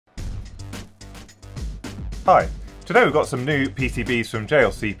Hi, today we've got some new PCBs from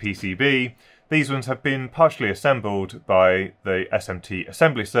JLC PCB. These ones have been partially assembled by the SMT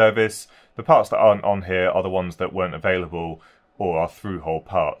assembly service. The parts that aren't on here are the ones that weren't available or are through-hole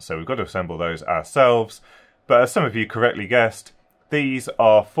parts, so we've got to assemble those ourselves. But as some of you correctly guessed, these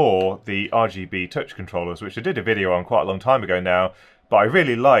are for the RGB touch controllers, which I did a video on quite a long time ago now, but I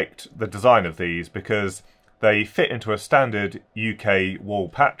really liked the design of these because they fit into a standard UK wall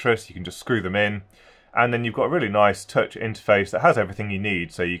pattress. You can just screw them in, and then you've got a really nice touch interface that has everything you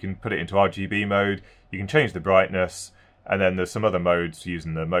need. So you can put it into RGB mode, you can change the brightness, and then there's some other modes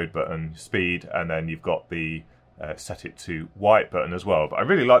using the mode button, speed, and then you've got the set it to white button as well. But I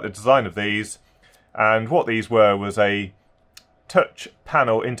really like the design of these, and what these were was a touch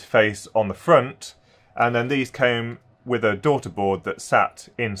panel interface on the front, and then these came with a daughter board that sat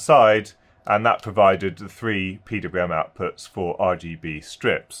inside, and that provided the 3 PWM outputs for RGB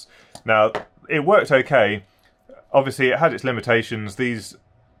strips. Now, it worked okay. Obviously, it had its limitations. These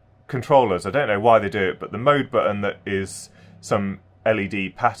controllers, I don't know why they do it, but the mode button that is some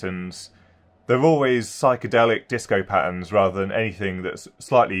LED patterns, they're always psychedelic disco patterns rather than anything that's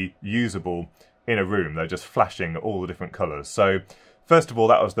slightly usable in a room. They're just flashing all the different colours. So, first of all,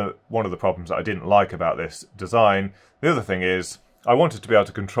 that was one of the problems that I didn't like about this design. The other thing is, I wanted to be able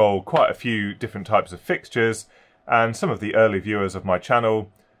to control quite a few different types of fixtures, and some of the early viewers of my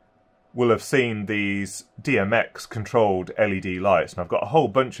channel will have seen these DMX controlled LED lights, and I've got a whole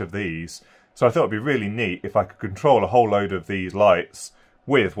bunch of these, so I thought it'd be really neat if I could control a whole load of these lights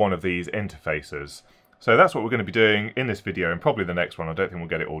with one of these interfaces. So that's what we're going to be doing in this video, and probably the next one. I don't think we'll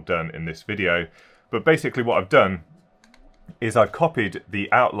get it all done in this video, but basically what I've done is I've copied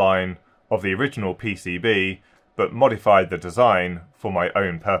the outline of the original PCB but modified the design for my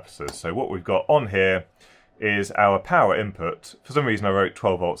own purposes. So what we've got on here is our power input. For some reason I wrote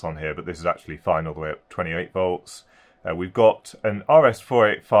 12 volts on here, but this is actually fine all the way up to 28 volts. We've got an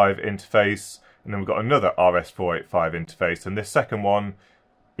RS485 interface, and then we've got another RS485 interface, and this second one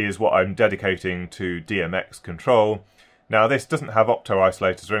is what I'm dedicating to DMX control. Now, this doesn't have opto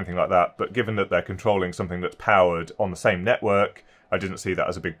isolators or anything like that, but given that they're controlling something that's powered on the same network, I didn't see that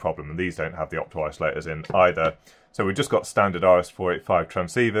as a big problem, and these don't have the opto isolators in either. So we've just got standard RS485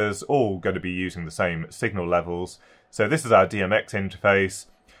 transceivers, all going to be using the same signal levels. So this is our DMX interface,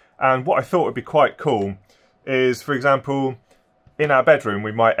 and what I thought would be quite cool is, for example, in our bedroom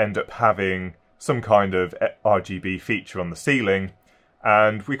we might end up having some kind of RGB feature on the ceiling,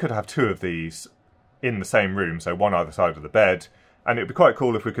 and we could have 2 of these in the same room, so one either side of the bed, and it would be quite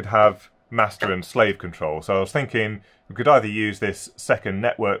cool if we could have master and slave control. So I was thinking we could either use this second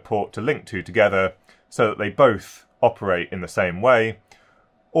network port to link 2 together so that they both operate in the same way,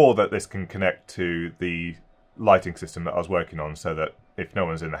 or that this can connect to the lighting system that I was working on, so that if no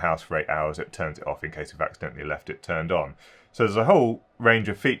one's in the house for 8 hours it turns it off in case we've accidentally left it turned on. So there's a whole range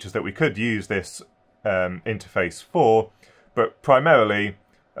of features that we could use this interface for, but primarily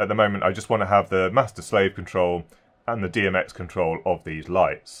at the moment I just want to have the master-slave control and the DMX control of these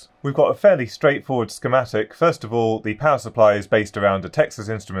lights. We've got a fairly straightforward schematic. First of all, the power supply is based around a Texas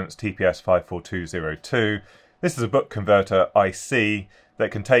Instruments TPS 54202. This is a buck converter IC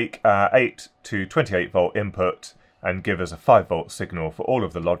that can take our 8 to 28 volt input and give us a 5 volt signal for all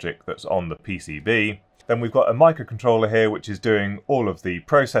of the logic that's on the PCB. Then we've got a microcontroller here which is doing all of the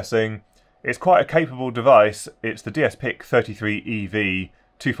processing. It's quite a capable device. It's the DSPIC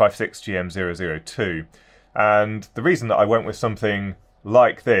 33EV256GM002. And the reason that I went with something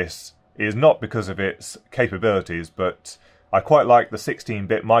like this is not because of its capabilities, but I quite like the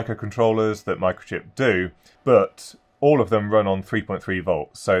 16-bit microcontrollers that Microchip do, but all of them run on 3.3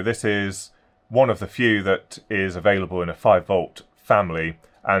 volts. So this is one of the few that is available in a 5 volt family,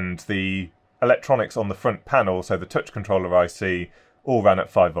 and the electronics on the front panel, so the touch controller IC, all ran at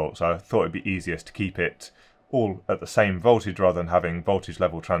 5 volts. So I thought it'd be easiest to keep it all at the same voltage rather than having voltage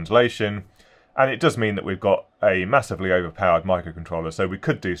level translation. And it does mean that we've got a massively overpowered microcontroller, so we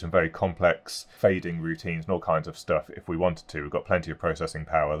could do some very complex fading routines and all kinds of stuff if we wanted to. We've got plenty of processing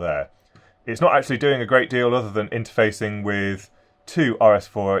power there. It's not actually doing a great deal other than interfacing with 2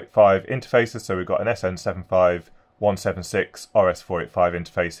 RS485 interfaces, so we've got an SN75176 RS485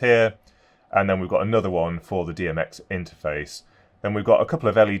 interface here, and then we've got another one for the DMX interface. Then we've got a couple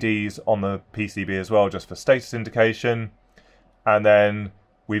of LEDs on the PCB as well, just for status indication, and then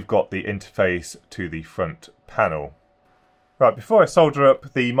we've got the interface to the front panel. Right, before I solder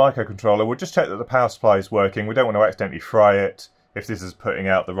up the microcontroller, we'll just check that the power supply is working. We don't want to accidentally fry it if this is putting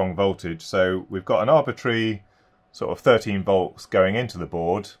out the wrong voltage. So we've got an arbitrary sort of 13 volts going into the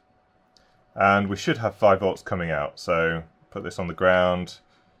board, and we should have 5 volts coming out. So put this on the ground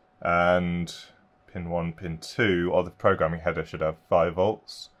and pin 1, pin 2, or the programming header should have 5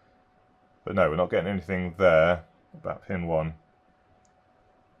 volts. But no, we're not getting anything there. What about pin 1?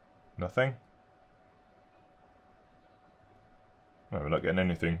 Nothing? No, we're not getting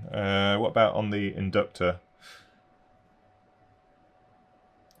anything. What about on the inductor?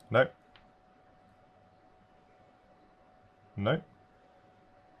 No. No.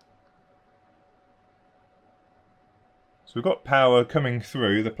 So we've got power coming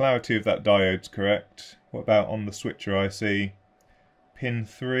through. The polarity of that diode's correct. What about on the switcher IC? Pin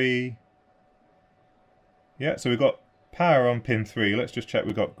 3. Yeah, so we've got power on pin 3. Let's just check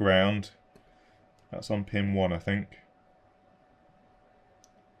we've got ground. That's on pin 1, I think.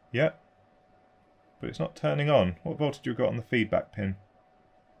 Yeah. But it's not turning on. What voltage have we got on the feedback pin?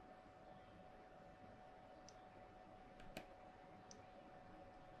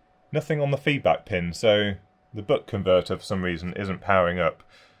 Nothing on the feedback pin, so the buck converter for some reason isn't powering up.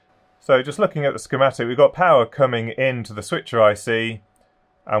 So just looking at the schematic, we've got power coming into the switcher IC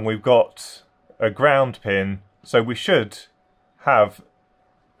and we've got a ground pin, so we should have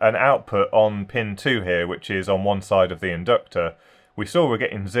an output on pin 2 here, which is on one side of the inductor. We saw we're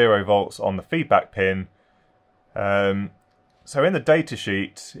getting 0 volts on the feedback pin. So in the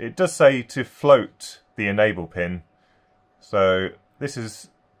datasheet it does say to float the enable pin. So this is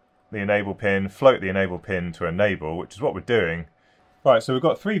the enable pin, float the enable pin to enable, which is what we're doing. Right, so we've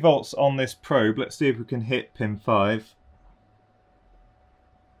got 3 volts on this probe. Let's see if we can hit pin 5.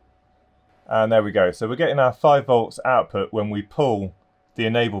 And there we go. So we're getting our 5 volts output when we pull the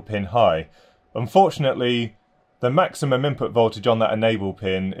enable pin high. Unfortunately, the maximum input voltage on that enable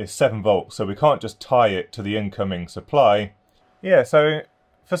pin is 7 volts, so we can't just tie it to the incoming supply. Yeah, so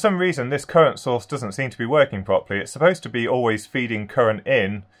for some reason this current source doesn't seem to be working properly. It's supposed to be always feeding current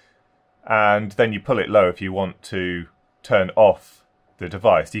in, and then you pull it low if you want to turn off the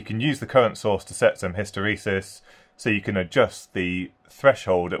device. You can use the current source to set some hysteresis, so you can adjust the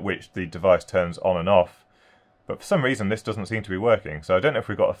threshold at which the device turns on and off. But for some reason this doesn't seem to be working, so I don't know if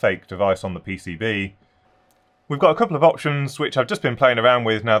we've got a fake device on the PCB. We've got a couple of options which I've just been playing around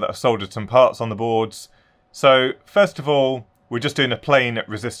with now that I've soldered some parts on the boards. So first of all, we're just doing a plain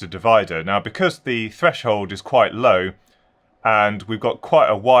resistor divider. Now because the threshold is quite low, and we've got quite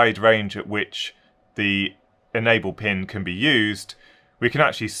a wide range at which the enable pin can be used, we can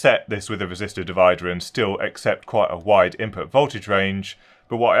actually set this with a resistor divider and still accept quite a wide input voltage range.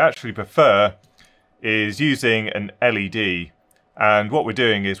 But what I actually prefer is using an LED, and what we're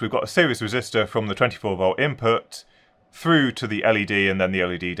doing is we've got a series resistor from the 24 volt input through to the LED and then the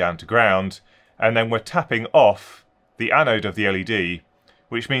LED down to ground, and then we're tapping off the anode of the LED,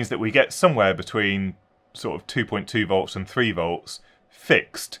 which means that we get somewhere between sort of 2.2 volts and 3 volts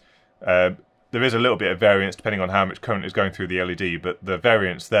fixed. There is a little bit of variance depending on how much current is going through the LED, but the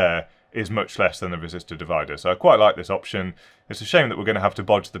variance there is much less than the resistor divider. So I quite like this option. It's a shame that we're going to have to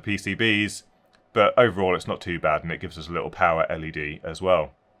bodge the PCBs, but overall it's not too bad, and it gives us a little power LED as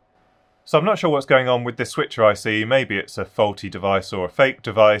well. So I'm not sure what's going on with this switcher IC. Maybe it's a faulty device or a fake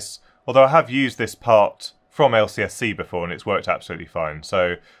device, although I have used this part from LCSC before and it's worked absolutely fine.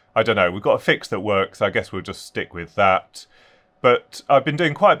 So I don't know, we've got a fix that works, I guess we'll just stick with that. But I've been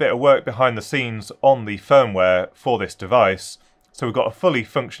doing quite a bit of work behind the scenes on the firmware for this device. So we've got a fully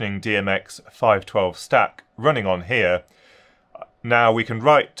functioning DMX 512 stack running on here. Now we can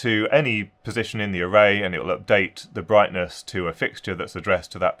write to any position in the array and it will update the brightness to a fixture that's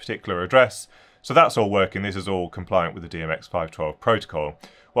addressed to that particular address. So that's all working, this is all compliant with the DMX 512 protocol.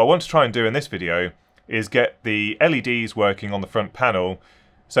 What I want to try and do in this video is get the LEDs working on the front panel.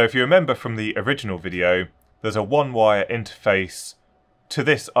 So if you remember from the original video, there's a one-wire interface to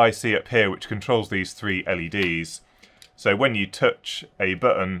this IC up here which controls these 3 LEDs. So when you touch a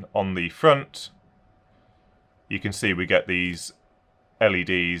button on the front, you can see we get these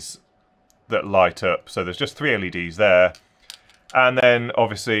LEDs that light up. So there's just 3 LEDs there. And then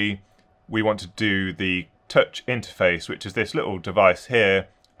obviously we want to do the touch interface, which is this little device here,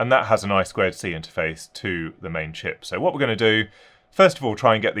 and that has an I2C interface to the main chip. So what we're going to do, first of all,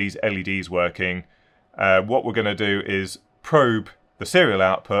 try and get these LEDs working. What we're going to do is probe the serial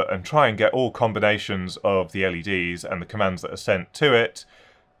output and try and get all combinations of the LEDs and the commands that are sent to it,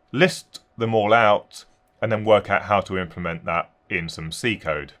 list them all out, and then work out how to implement that in some C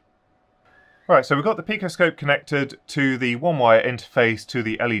code. Right, so we've got the picoscope connected to the one-wire interface to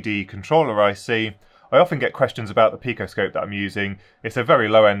the LED controller IC. I often get questions about the picoscope that I'm using. It's a very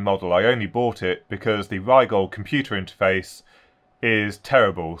low-end model. I only bought it because the Rigol computer interface is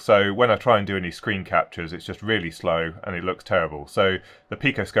terrible. So when I try and do any screen captures, it's just really slow and it looks terrible. So the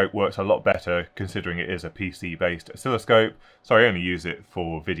picoscope works a lot better considering it is a PC-based oscilloscope, so I only use it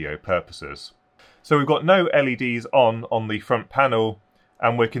for video purposes. So we've got no LEDs on the front panel,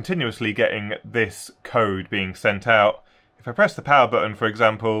 and we're continuously getting this code being sent out. If I press the power button, for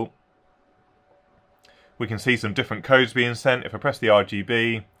example, we can see some different codes being sent. If I press the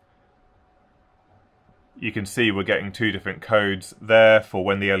RGB, you can see we're getting two different codes there for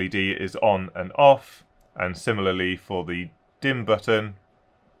when the LED is on and off, and similarly for the dim button.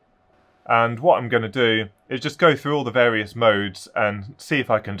 And what I'm going to do is just go through all the various modes and see if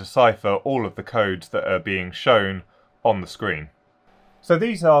I can decipher all of the codes that are being shown on the screen. So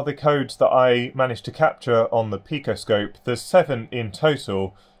these are the codes that I managed to capture on the picoscope. There's 7 in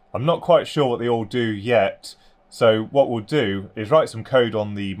total. I'm not quite sure what they all do yet, so what we'll do is write some code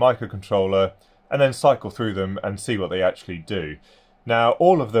on the microcontroller and then cycle through them and see what they actually do. Now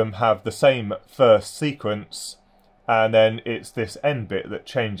all of them have the same first sequence, and then it's this end bit that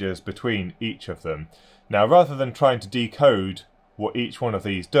changes between each of them. Now rather than trying to decode what each one of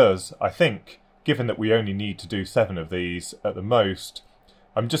these does, I think, given that we only need to do 7 of these at the most,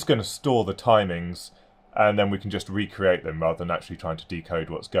 I'm just going to store the timings and then we can just recreate them rather than actually trying to decode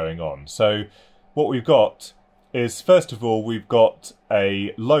what's going on. So what we've got is, first of all, we've got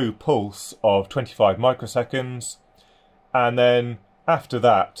a low pulse of 25 microseconds, and then after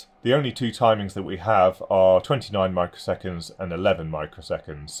that the only 2 timings that we have are 29 microseconds and 11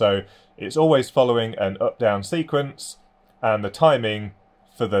 microseconds. So it's always following an up-down sequence, and the timing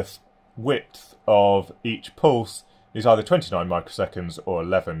for the width of each pulse is either 29 microseconds or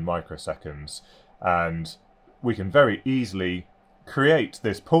 11 microseconds. And we can very easily create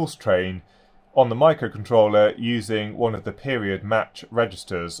this pulse train on the microcontroller using one of the period match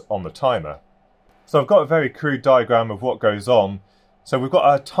registers on the timer. So I've got a very crude diagram of what goes on. So we've got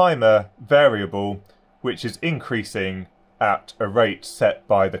our timer variable, which is increasing at a rate set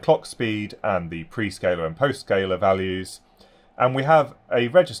by the clock speed and the prescaler and postscaler values. And we have a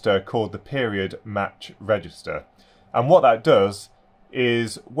register called the period match register. And what that does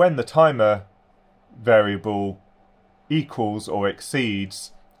is, when the timer variable equals or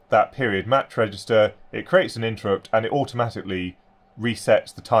exceeds that period match register, it creates an interrupt and it automatically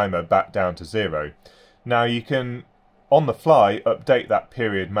resets the timer back down to 0. Now you can, on the fly, update that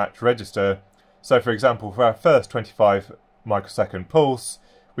period match register. So for example, for our first 25 microsecond pulse,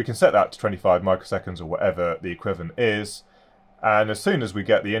 we can set that to 25 microseconds or whatever the equivalent is, and as soon as we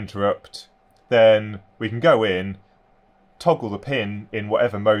get the interrupt, then we can go in, toggle the pin in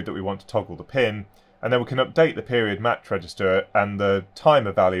whatever mode that we want to toggle the pin, and then we can update the period match register, and the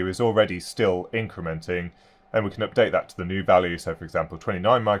timer value is already still incrementing, and we can update that to the new value. So for example,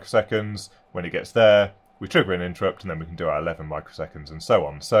 29 microseconds, when it gets there, we trigger an interrupt, and then we can do our 11 microseconds and so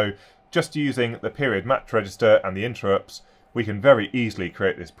on. So just using the period match register and the interrupts, we can very easily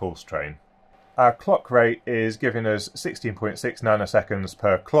create this pulse train. Our clock rate is giving us 16.6 nanoseconds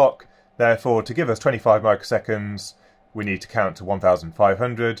per clock. Therefore, to give us 25 microseconds, we need to count to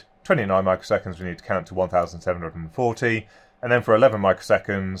 1500. 29 microseconds, we need to count to 1740. And then for 11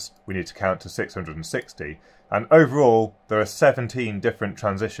 microseconds, we need to count to 660. And overall, there are 17 different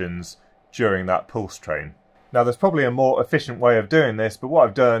transitions during that pulse train. Now, there's probably a more efficient way of doing this, but what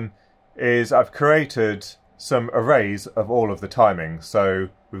I've done is I've created some arrays of all of the timings. So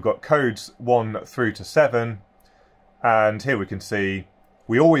we've got codes 1 through to 7, and here we can see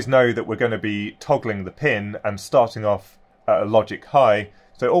we always know that we're going to be toggling the pin and starting off at a logic high.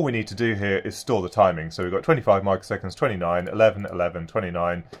 So all we need to do here is store the timing. So we've got 25 microseconds, 29, 11, 11,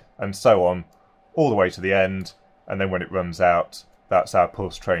 29, and so on, all the way to the end. And then when it runs out, that's our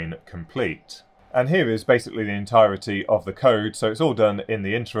pulse train complete. And here is basically the entirety of the code. So it's all done in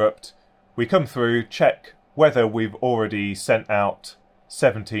the interrupt. We come through, check whether we've already sent out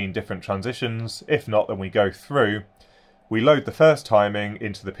 17 different transitions. If not, then we go through. We load the first timing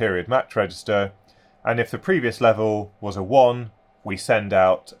into the period match register, and if the previous level was a 1, we send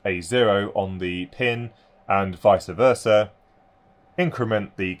out a 0 on the pin, and vice versa.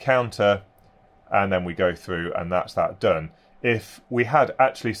 Increment the counter, and then we go through, and that's that done. If we had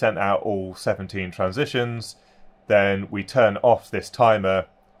actually sent out all 17 transitions, then we turn off this timer,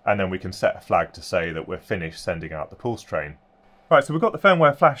 and then we can set a flag to say that we're finished sending out the pulse train. Right, so we've got the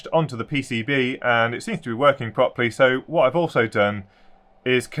firmware flashed onto the PCB and it seems to be working properly. So what I've also done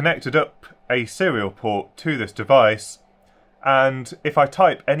is connected up a serial port to this device, and if I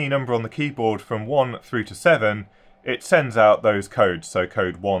type any number on the keyboard from 1 through to 7, it sends out those codes, so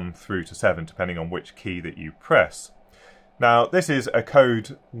code 1 through to 7, depending on which key that you press. Now this is a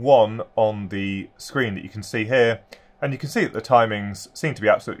code 1 on the screen that you can see here, and you can see that the timings seem to be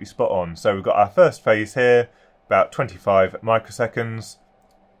absolutely spot on. So we've got our first phase here, about 25 microseconds.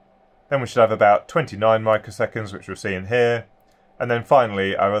 Then we should have about 29 microseconds, which we're seeing here. And then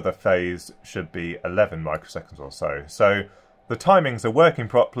finally, our other phase should be 11 microseconds or so. So the timings are working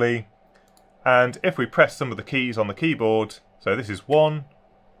properly. And if we press some of the keys on the keyboard, so this is 1,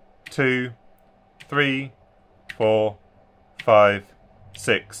 2, 3, 4, 5,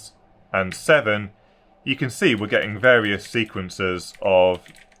 6, and 7, you can see we're getting various sequences of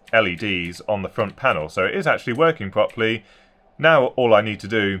LEDs on the front panel. So it is actually working properly. Now all I need to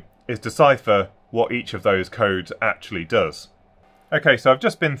do is decipher what each of those codes actually does. Okay, so I've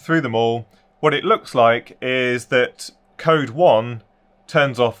just been through them all. What it looks like is that code 1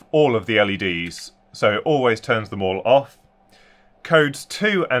 turns off all of the LEDs, so it always turns them all off. Codes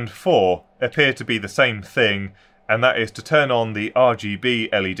 2 and 4 appear to be the same thing, and that is to turn on the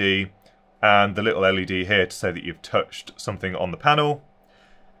RGB LED and the little LED here to say that you've touched something on the panel.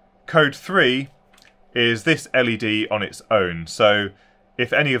 Code 3 is this LED on its own, so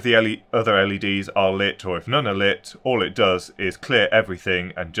if any of the other LEDs are lit or if none are lit, all it does is clear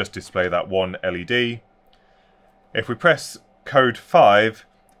everything and just display that one LED. If we press code 5,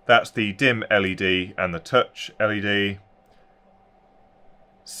 that's the dim LED and the touch LED.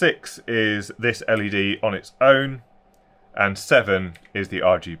 6 is this LED on its own, and 7 is the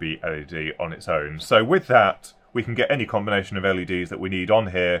RGB LED on its own. So with that, we can get any combination of LEDs that we need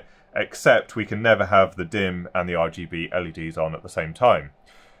on here, except we can never have the dim and the RGB LEDs on at the same time.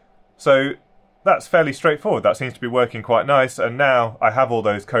 So that's fairly straightforward. That seems to be working quite nice, and now I have all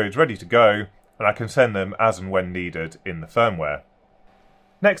those codes ready to go, and I can send them as and when needed in the firmware.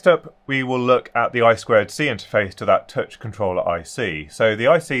 Next up, we will look at the I2C interface to that touch controller IC. So the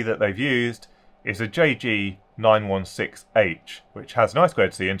IC that they've used is a JG916H, which has an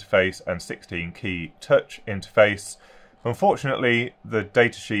I2C interface and 16-key touch interface. Unfortunately, the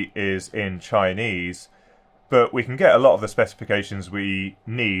datasheet is in Chinese, but we can get a lot of the specifications we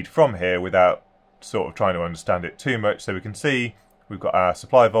need from here without sort of trying to understand it too much. So we can see we've got our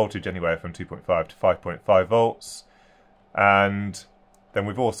supply voltage anywhere from 2.5 to 5.5 volts, and then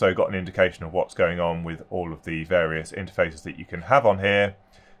we've also got an indication of what's going on with all of the various interfaces that you can have on here.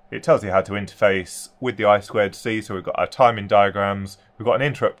 It tells you how to interface with the I2C, so we've got our timing diagrams, we've got an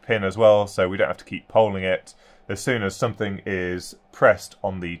interrupt pin as well, so we don't have to keep polling it. As soon as something is pressed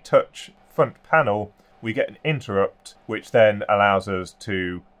on the touch front panel, we get an interrupt, which then allows us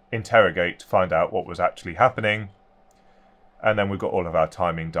to interrogate to find out what was actually happening. And then we've got all of our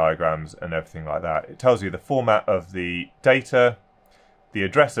timing diagrams and everything like that. It tells you the format of the data, the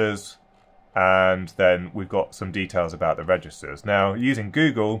addresses, and then we've got some details about the registers. Now, using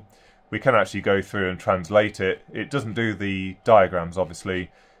Google, we can actually go through and translate it. It doesn't do the diagrams,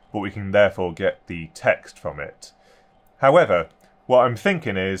 obviously, but we can therefore get the text from it. However, what I'm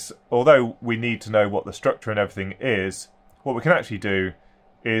thinking is, although we need to know what the structure and everything is, what we can actually do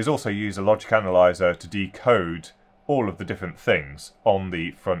is also use a logic analyzer to decode all of the different things on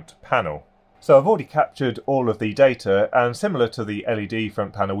the front panel. So I've already captured all of the data, and similar to the LED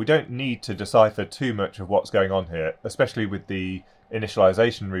front panel, we don't need to decipher too much of what's going on here, especially with the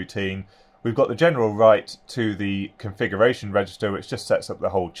initialization routine. We've got the general write to the configuration register, which just sets up the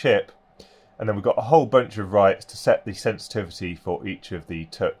whole chip, and then we've got a whole bunch of writes to set the sensitivity for each of the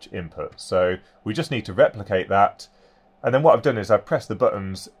touch inputs. So we just need to replicate that, and then what I've done is I've pressed the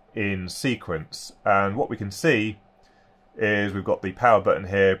buttons in sequence, and what we can see is we've got the power button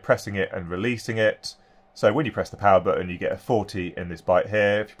here, pressing it and releasing it. So when you press the power button, you get a 40 in this byte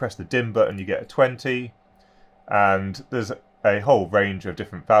here. If you press the dim button, you get a 20, and there's a whole range of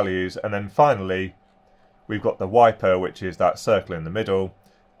different values. And then finally, we've got the wiper, which is that circle in the middle,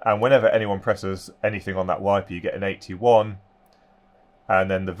 and whenever anyone presses anything on that wiper, you get an 81, and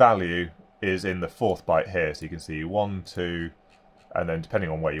then the value is in the fourth byte here. So you can see 1, 2, and then depending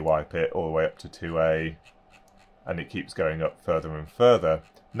on where you wipe it, all the way up to 2A, and it keeps going up further and further.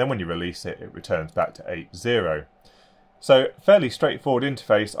 And then when you release it, it returns back to 80. So fairly straightforward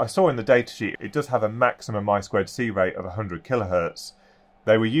interface. I saw in the datasheet it does have a maximum I2C rate of 100 kHz.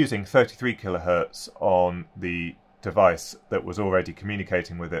 They were using 33 kHz on the device that was already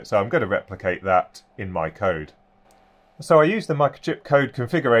communicating with it, so I'm going to replicate that in my code. So I used the microchip code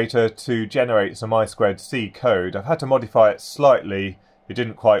configurator to generate some I2C code. I've had to modify it slightly. It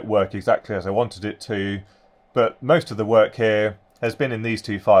didn't quite work exactly as I wanted it to, but most of the work here has been in these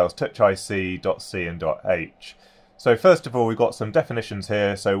two files, touchic.c and .h. So first of all, we've got some definitions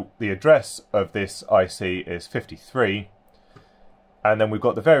here. So the address of this IC is 53. And then we've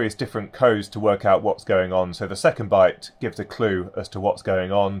got the various different codes to work out what's going on. So the second byte gives a clue as to what's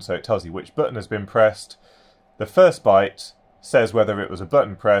going on. So it tells you which button has been pressed. The first byte says whether it was a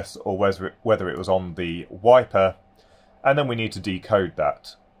button press or whether it was on the wiper. And then we need to decode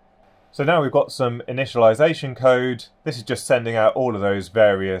that. So now we've got some initialization code. This is just sending out all of those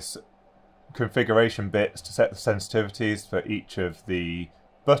various configuration bits to set the sensitivities for each of the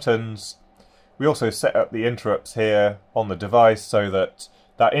buttons. We also set up the interrupts here on the device so that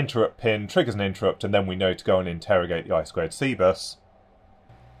that interrupt pin triggers an interrupt, and then we know to go and interrogate the I2C bus.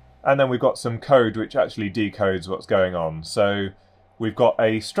 And then we've got some code which actually decodes what's going on. So we've got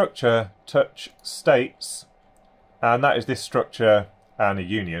a structure touch states, and that is this structure and a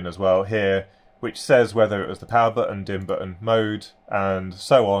union as well here, which says whether it was the power button, dim button, mode, and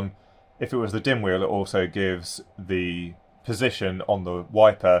so on. If it was the dim wheel, it also gives the position on the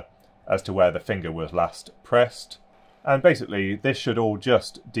wiper as to where the finger was last pressed. And basically this should all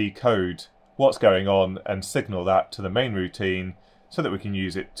just decode what's going on and signal that to the main routine so that we can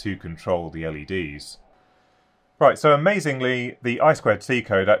use it to control the LEDs. Right, so amazingly the I2C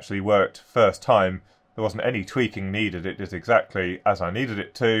code actually worked first time. There wasn't any tweaking needed, it did exactly as I needed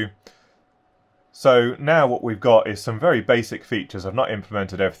it to. So now what we've got is some very basic features. I've not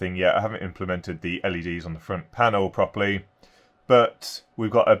implemented everything yet, I haven't implemented the LEDs on the front panel properly, but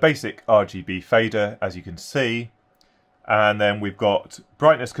we've got a basic RGB fader as you can see. And then we've got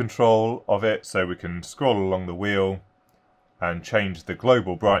brightness control of it, so we can scroll along the wheel and change the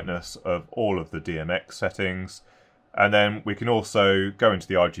global brightness of all of the DMX settings. And then we can also go into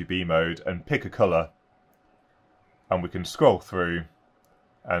the RGB mode and pick a colour, and we can scroll through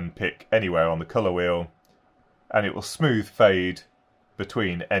and pick anywhere on the colour wheel, and it will smooth fade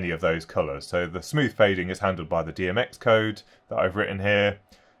between any of those colours. So the smooth fading is handled by the DMX code that I've written here,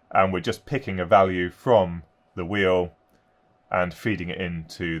 and we're just picking a value from the wheel and feeding it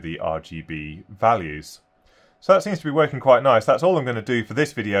into the RGB values. So that seems to be working quite nice. That's all I'm going to do for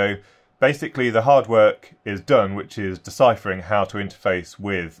this video. Basically the hard work is done, which is deciphering how to interface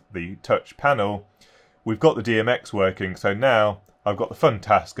with the touch panel. We've got the DMX working, so now I've got the fun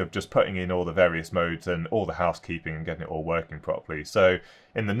task of just putting in all the various modes and all the housekeeping and getting it all working properly. So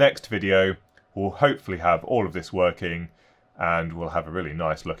in the next video we'll hopefully have all of this working and we'll have a really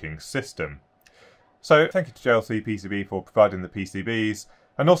nice looking system. So thank you to JLC PCB for providing the PCBs,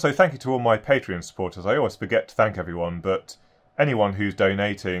 and also thank you to all my Patreon supporters. I always forget to thank everyone, but anyone who's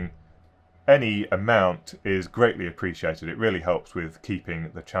donating any amount is greatly appreciated. It really helps with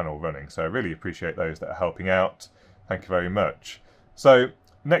keeping the channel running, so I really appreciate those that are helping out. Thank you very much. So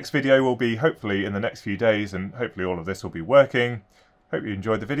next video will be hopefully in the next few days, and hopefully all of this will be working. Hope you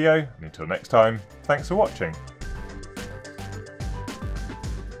enjoyed the video, and until next time, thanks for watching.